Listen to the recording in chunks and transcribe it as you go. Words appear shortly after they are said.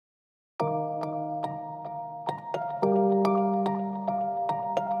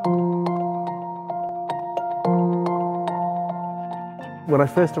When I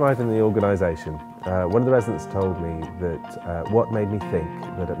first arrived in the organisation, one of the residents told me that what made me think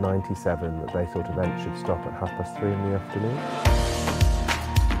that at 97 that they thought events should stop at 3:30 in the afternoon.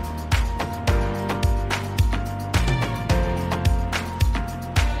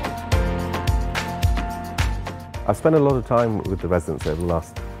 I've spent a lot of time with the residents over the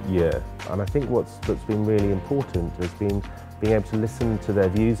last year, and I think what's been really important has been being able to listen to their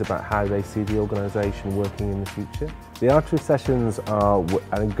views about how they see the organisation working in the future. The archery sessions are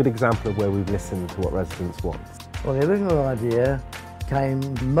a good example of where we've listened to what residents want. Well, the original idea came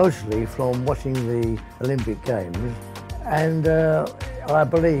mostly from watching the Olympic Games, and I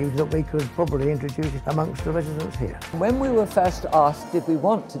believed that we could probably introduce it amongst the residents here. When we were first asked did we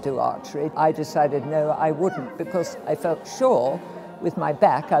want to do archery, I decided no, I wouldn't, because I felt sure with my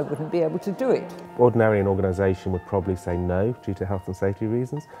back I wouldn't be able to do it. Ordinarily an organisation would probably say no due to health and safety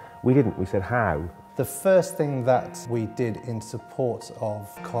reasons. We didn't, we said how. The first thing that we did in support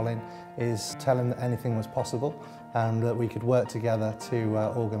of Colin is tell him that anything was possible and that we could work together to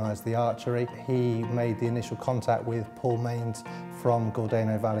organise the archery. He made the initial contact with Paul Mains from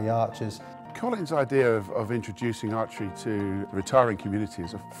Gordeno Valley Archers. Colin's idea of introducing archery to the retiring community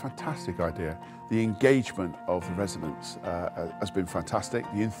is a fantastic idea. The engagement of the residents has been fantastic.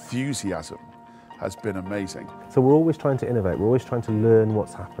 The enthusiasm has been amazing. So we're always trying to innovate, we're always trying to learn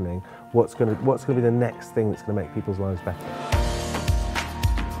what's happening, what's going to be the next thing that's going to make people's lives better.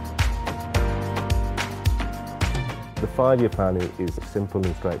 The 5-year plan is simple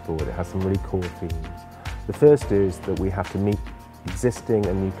and straightforward. It has some really core themes. The first is that we have to meet existing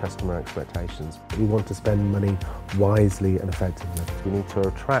and new customer expectations. We want to spend money wisely and effectively. We need to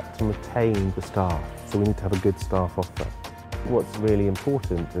attract and retain the staff, so we need to have a good staff offer. What's really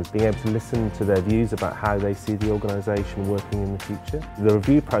important is being able to listen to their views about how they see the organisation working in the future. The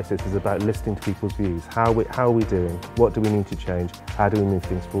review process is about listening to people's views. How are we doing? What do we need to change? How do we move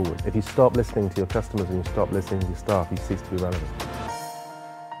things forward? If you stop listening to your customers and you stop listening to your staff, you cease to be relevant.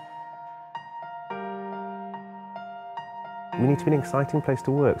 We need to be an exciting place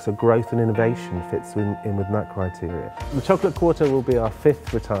to work, so growth and innovation fits in with that criteria. The Chocolate Quarter will be our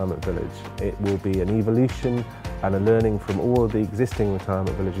 5th retirement village. It will be an evolution and a learning from all of the existing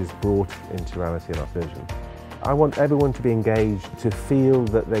retirement villages brought into reality in our vision. I want everyone to be engaged, to feel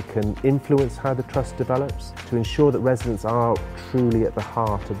that they can influence how the trust develops, to ensure that residents are truly at the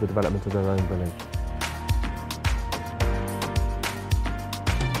heart of the development of their own village.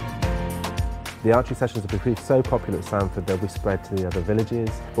 The archery sessions have proved so popular at Sandford they'll be spread to the other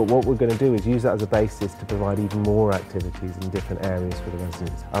villages. But what we're going to do is use that as a basis to provide even more activities in different areas for the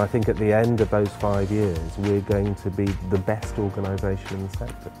residents. And I think at the end of those 5 years, we're going to be the best organisation in the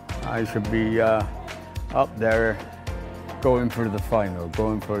sector. I should be up there going for the final,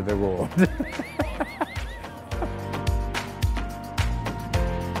 going for the gold.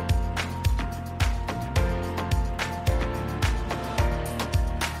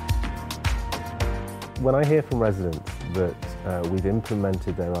 When I hear from residents that we've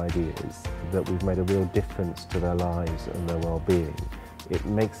implemented their ideas, that we've made a real difference to their lives and their well-being, it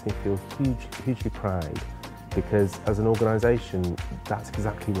makes me feel hugely proud, because as an organisation, that's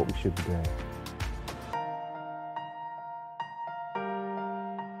exactly what we should be doing.